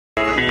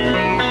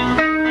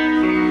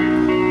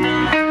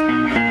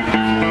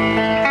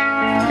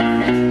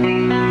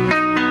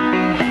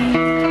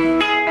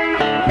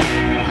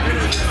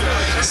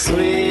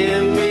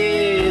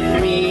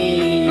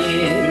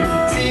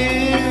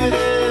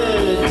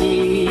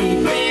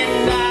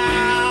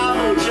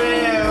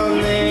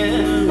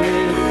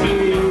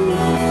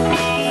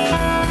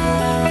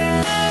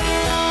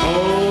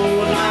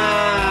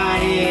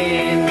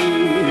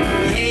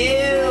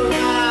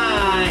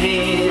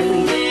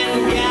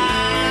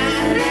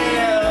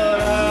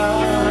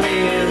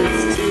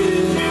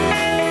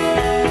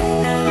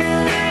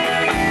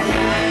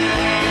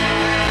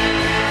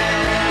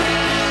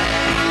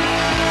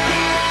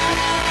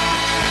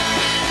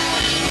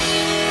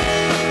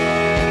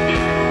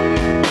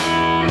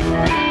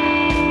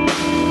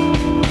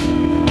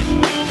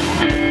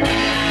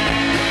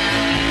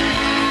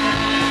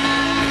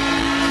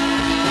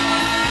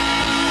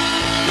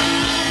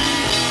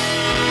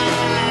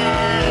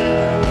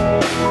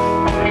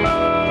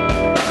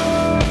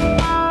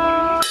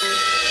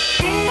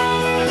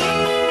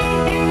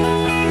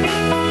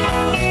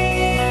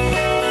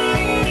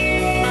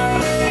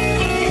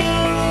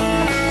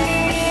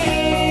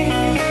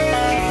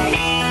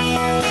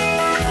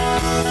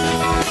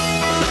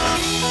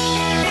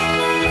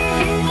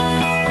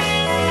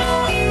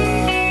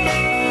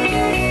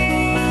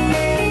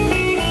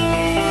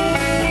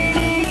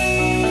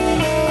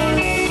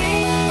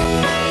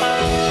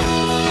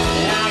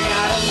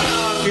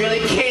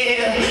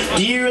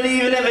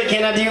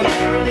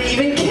you really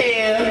even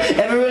care?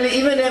 Ever really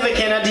even ever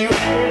can I? Do you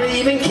really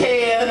even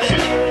care?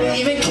 Really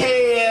even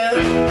care?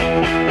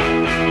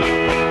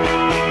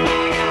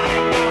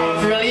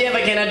 Really ever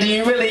can I? Do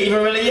you really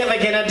even really ever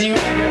can I? Do you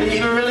really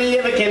even really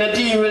ever can I?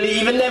 Do you really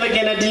even never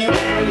can I? Do you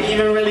really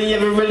even really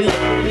ever really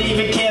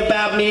even care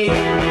about me?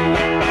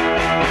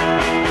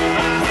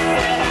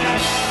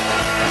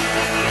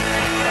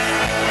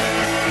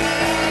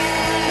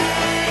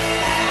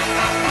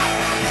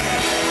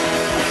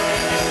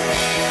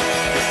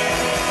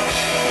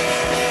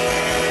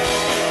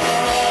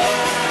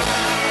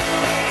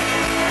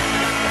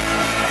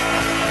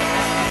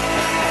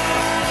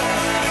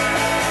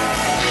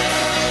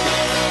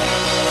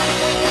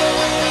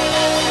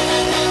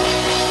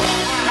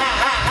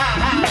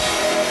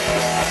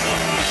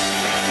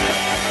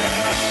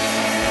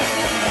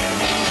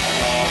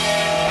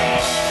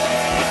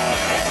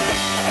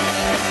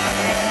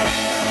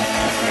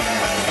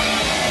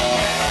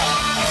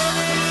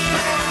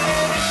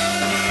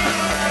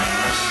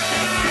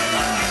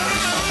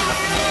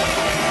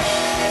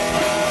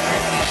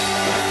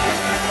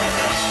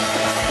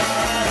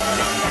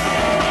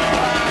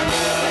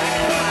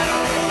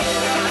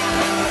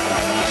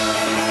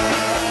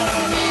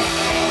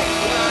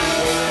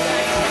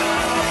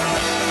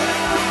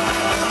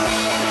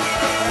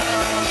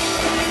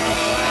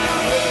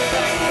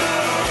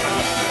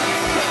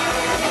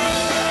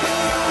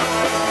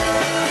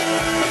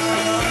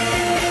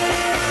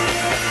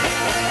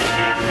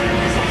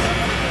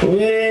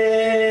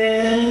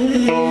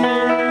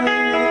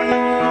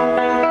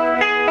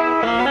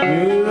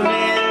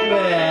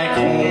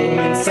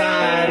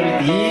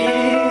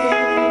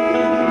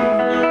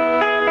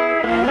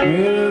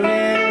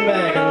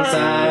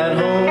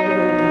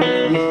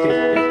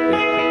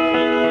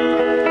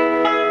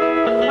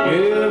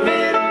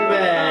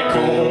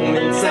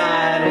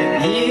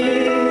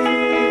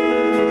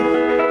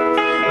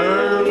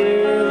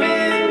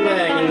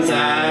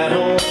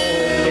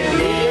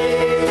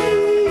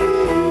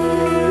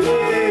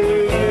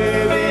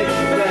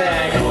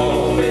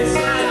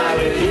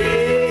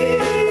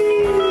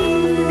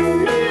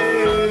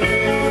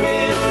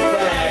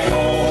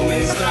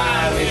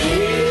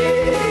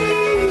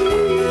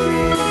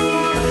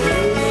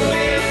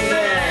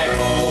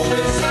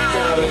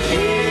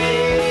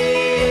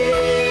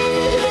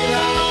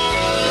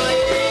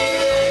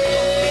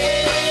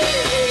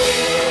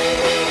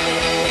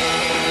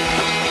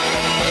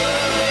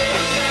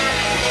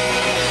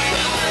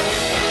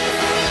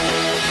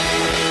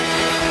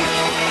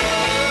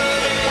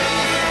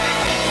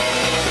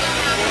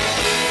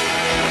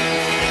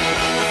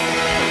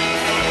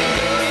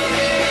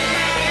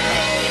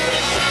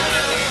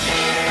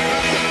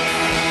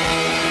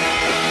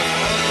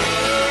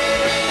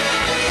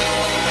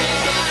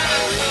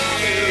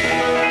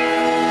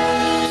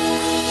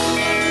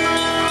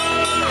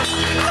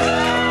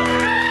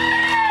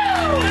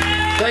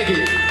 Thank you.